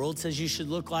 what the world says you should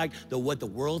look like, what the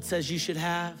world says you should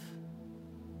have.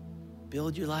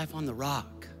 Build your life on the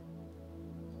rock.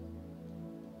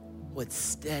 What's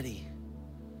steady,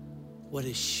 what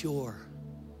is sure,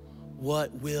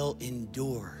 what will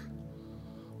endure,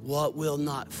 what will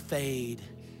not fade,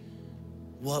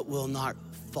 what will not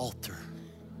falter.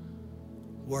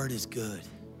 Word is good,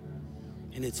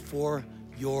 and it's for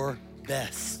your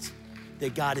best.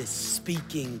 That God is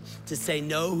speaking to say,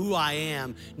 know who I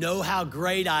am, know how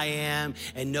great I am,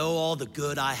 and know all the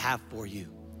good I have for you.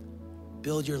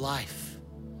 Build your life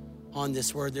on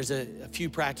this word. There's a few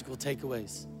practical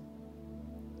takeaways.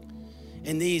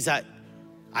 In these, I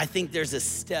think there's a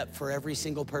step for every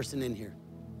single person in here.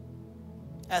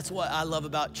 That's what I love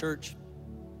about church,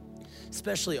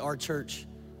 especially our church.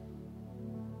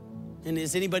 And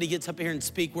as anybody gets up here and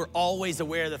speak, we're always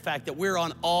aware of the fact that we're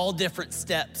on all different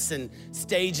steps and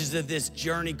stages of this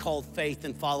journey called faith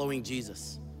and following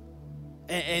Jesus.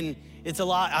 And it's a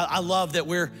lot. I love that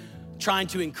we're trying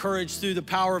to encourage through the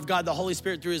power of God, the Holy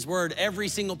Spirit, through his word, every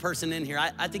single person in here.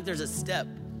 I think there's a step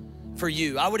for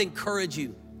you. I would encourage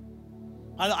you.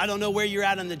 I don't know where you're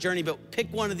at on the journey, but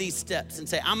pick one of these steps and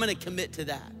say, I'm gonna commit to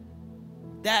that.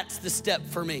 That's the step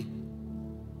for me.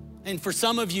 And for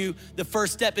some of you, the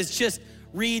first step is just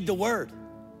read the word.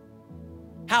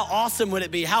 How awesome would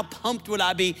it be? How pumped would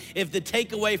I be if the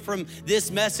takeaway from this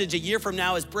message a year from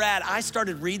now is, Brad, I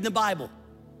started reading the Bible.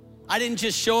 I didn't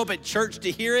just show up at church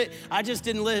to hear it. I just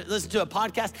didn't listen to a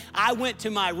podcast. I went to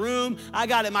my room, I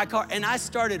got in my car, and I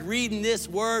started reading this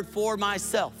word for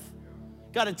myself.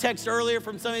 Got a text earlier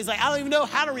from somebody who's like, I don't even know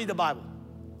how to read the Bible.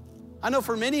 I know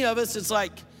for many of us, it's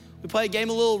like, we play a game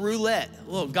of a little roulette,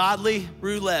 a little godly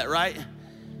roulette, right?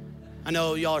 I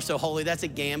know y'all are so holy. That's a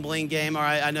gambling game, all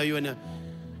right? I know you wouldn't.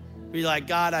 You're like,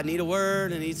 God, I need a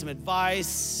word. I need some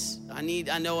advice. I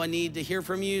know I need to hear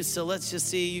from you. So let's just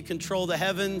see. You control the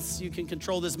heavens. You can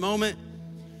control this moment.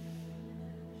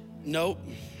 Nope,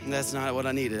 that's not what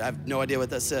I needed. I have no idea what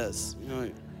that says.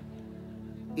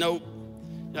 Nope.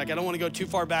 Like, I don't want to go too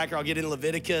far back or I'll get in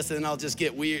Leviticus and then I'll just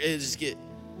get weird.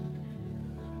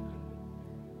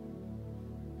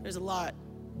 There's a lot.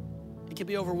 It can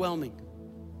be overwhelming.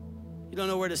 You don't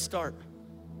know where to start.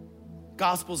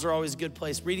 Gospels are always a good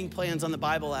place. Reading plans on the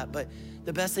Bible app, but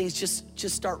the best thing is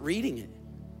just start reading it.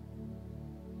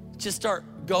 Just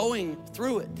start going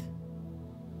through it.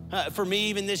 For me,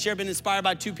 even this year, I've been inspired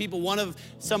by two people. One of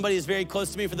somebody is very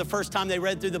close to me. For the first time they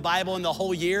read through the Bible in the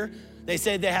whole year. They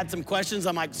said they had some questions.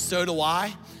 I'm like, so do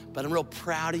I, but I'm real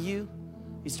proud of you.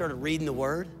 You started reading the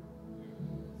Word.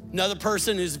 Another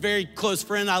person who's a very close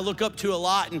friend I look up to a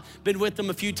lot and been with them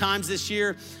a few times this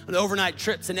year on overnight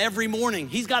trips. And every morning,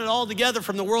 he's got it all together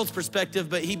from the world's perspective,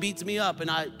 but he beats me up.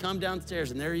 And I come downstairs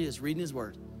and there he is reading his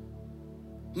Word.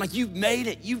 I'm like, you've made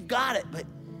it, you've got it. But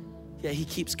yeah, he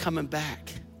keeps coming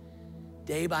back.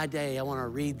 Day by day, I wanna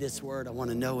read this Word, I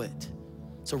wanna know it.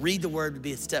 So read the Word would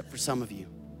be a step for some of you.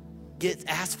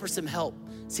 Ask for some help.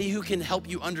 See who can help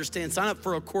you understand. Sign up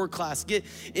for a core class. Get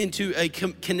into a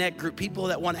connect group, people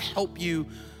that wanna help you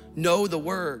know the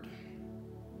Word.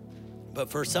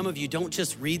 But for some of you, don't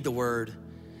just read the Word,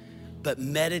 but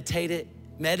meditate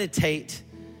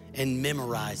and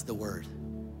memorize the Word.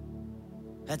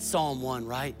 That's Psalm 1,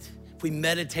 right? If we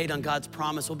meditate on God's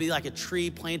promise, we'll be like a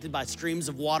tree planted by streams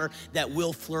of water that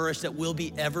will flourish, that will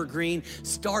be evergreen.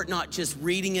 Start not just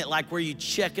reading it like where you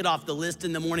check it off the list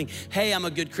in the morning, hey, I'm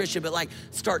a good Christian, but like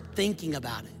start thinking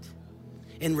about it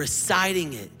and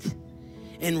reciting it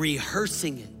and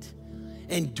rehearsing it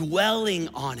and dwelling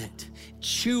on it,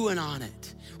 chewing on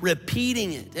it,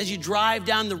 repeating it. As you drive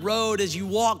down the road, as you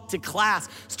walk to class,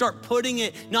 start putting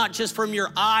it not just from your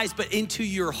eyes, but into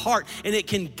your heart. And it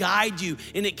can guide you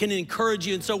and it can encourage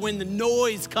you. And so when the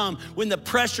noise comes, when the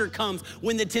pressure comes,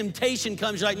 when the temptation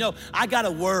comes, you're like, no, I got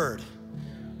a Word.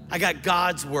 I got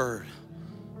God's Word.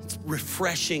 It's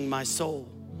refreshing my soul.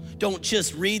 Don't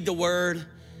just read the Word,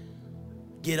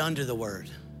 get under the Word.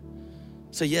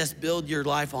 So yes, build your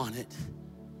life on it.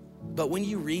 But when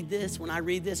you read this, when I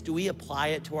read this, do we apply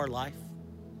it to our life?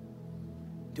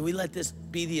 Do we let this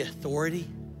be the authority?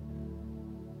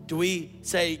 Do we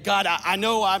say, God, I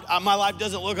know my life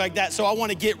doesn't look like that, so I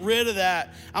want to get rid of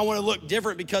that. I want to look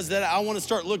different because of that. I want to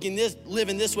start living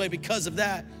this way because of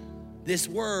that. This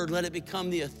Word, let it become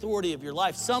the authority of your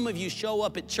life. Some of you show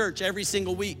up at church every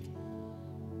single week,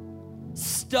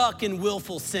 stuck in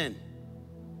willful sin.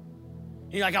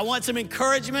 You're like, I want some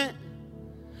encouragement.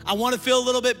 I want to feel a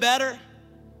little bit better,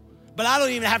 but I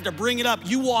don't even have to bring it up.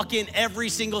 You walk in every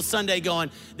single Sunday going,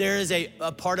 there is a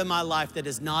part of my life that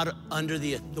is not under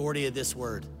the authority of this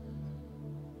Word.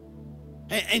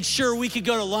 And sure, we could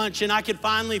go to lunch and I could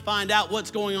finally find out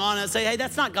what's going on and say, hey,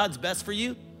 that's not God's best for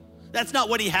you. That's not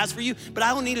what He has for you, but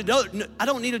I don't need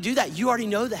to do that. You already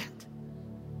know that.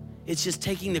 It's just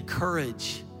taking the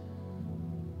courage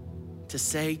to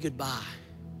say goodbye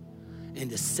and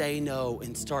to say no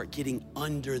and start getting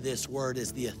under this Word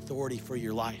as the authority for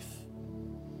your life.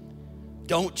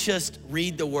 Don't just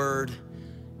read the Word,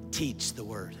 teach the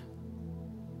Word.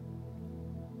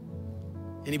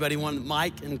 Anybody want a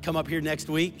mic and come up here next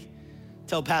week?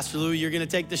 Tell Pastor Lou you're gonna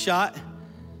take the shot?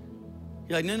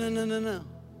 You're like, no.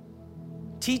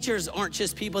 Teachers aren't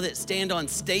just people that stand on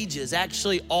stages.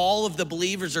 Actually, all of the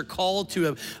believers are called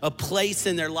to a place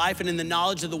in their life and in the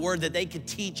knowledge of the Word that they could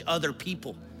teach other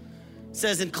people. It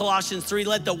says in Colossians 3,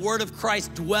 let the Word of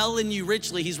Christ dwell in you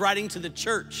richly. He's writing to the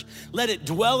church. Let it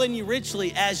dwell in you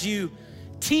richly as you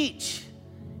teach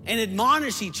and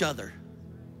admonish each other,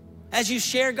 as you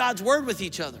share God's Word with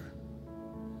each other.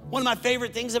 One of my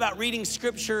favorite things about reading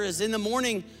Scripture is in the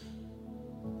morning,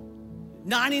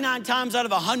 99 times out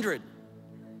of 100,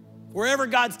 wherever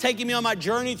God's taking me on my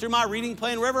journey through my reading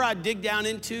plan, wherever I dig down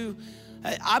into,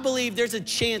 I believe there's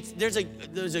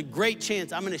a great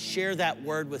chance I'm gonna share that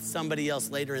Word with somebody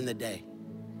else later in the day.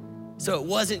 So it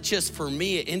wasn't just for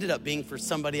me, it ended up being for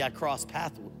somebody I crossed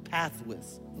path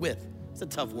with. It's a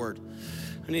tough word.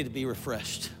 I need to be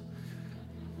refreshed.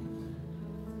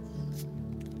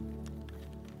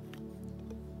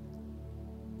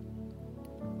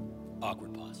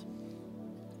 Awkward pause.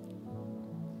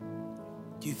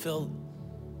 Do you feel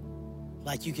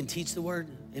like you can teach the Word?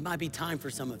 It might be time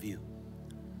for some of you.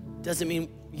 Doesn't mean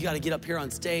you got to get up here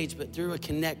on stage, but through a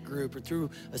connect group or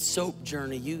through a soap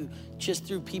journey, you just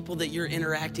through people that you're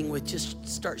interacting with, just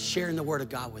start sharing the Word of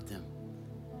God with them.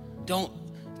 Don't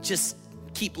just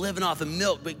keep living off of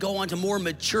milk, but go on to more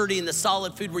maturity in the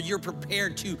solid food where you're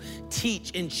prepared to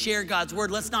teach and share God's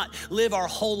Word. Let's not live our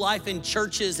whole life in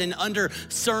churches and under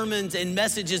sermons and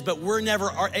messages, but we're never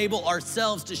able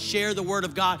ourselves to share the Word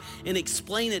of God and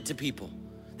explain it to people.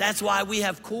 That's why we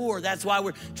have Core. That's why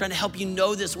we're trying to help you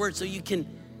know this Word so you can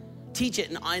teach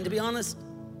it. And to be honest,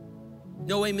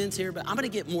 no amens here, but I'm gonna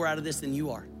get more out of this than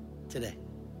you are today.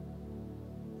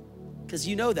 Because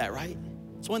you know that, right?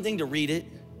 It's one thing to read it.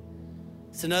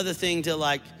 It's another thing to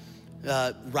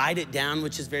Write it down,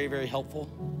 which is very, very helpful.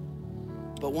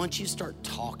 But once you start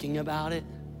talking about it,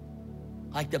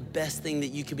 like the best thing that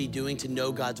you could be doing to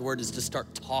know God's word is to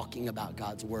start talking about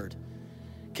God's word.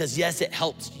 Because yes, it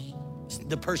helps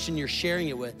the person you're sharing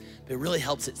it with, but it really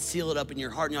helps it seal it up in your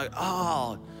heart. And you're like,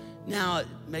 oh, now it's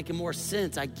making more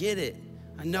sense. I get it.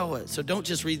 I know it. So don't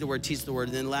just read the word, teach the word.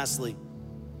 And then lastly,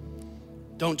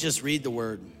 don't just read the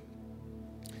word,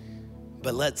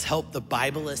 but let's help the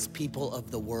Bibleless people of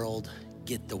the world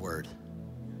get the word.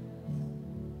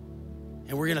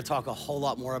 And we're gonna talk a whole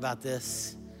lot more about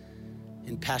this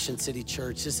in Passion City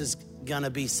Church. This is gonna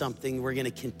be something we're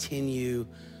gonna continue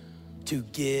to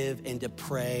give and to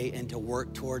pray and to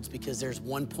work towards, because there's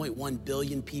 1.1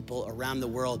 billion people around the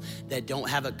world that don't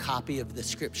have a copy of the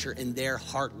scripture in their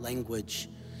heart language.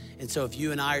 And so if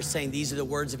you and I are saying these are the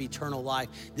words of eternal life,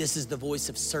 this is the voice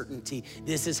of certainty,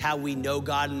 this is how we know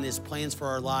God and his plans for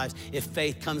our lives. If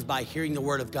faith comes by hearing the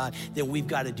word of God, then we've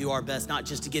got to do our best, not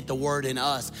just to get the word in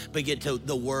us, but get to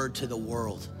the word to the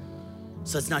world.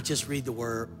 So let's not just read the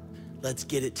word, let's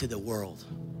get it to the world.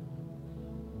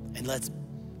 And let's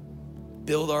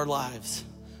build our lives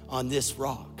on this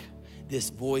rock,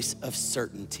 this voice of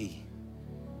certainty.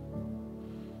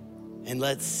 And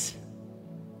let's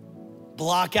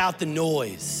block out the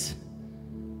noise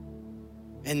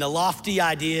and the lofty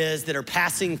ideas that are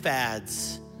passing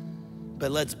fads,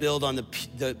 but let's build on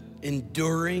the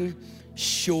enduring,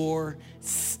 sure,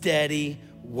 steady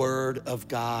word of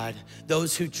God.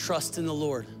 Those who trust in the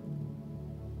Lord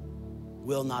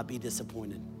will not be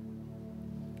disappointed.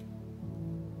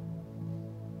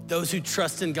 Those who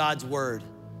trust in God's word,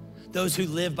 those who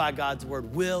live by God's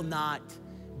word will not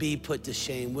be put to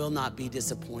shame, will not be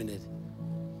disappointed.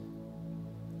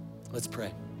 Let's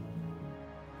pray.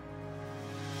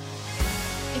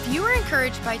 If you were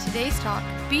encouraged by today's talk,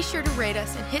 be sure to rate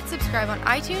us and hit subscribe on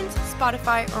iTunes,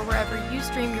 Spotify, or wherever you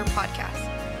stream your podcast.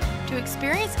 To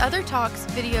experience other talks,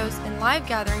 videos, and live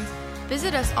gatherings,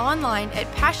 visit us online at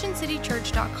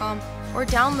PassionCityChurch.com or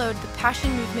download the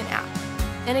Passion Movement app.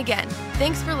 And again,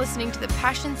 thanks for listening to the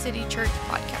Passion City Church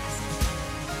podcast.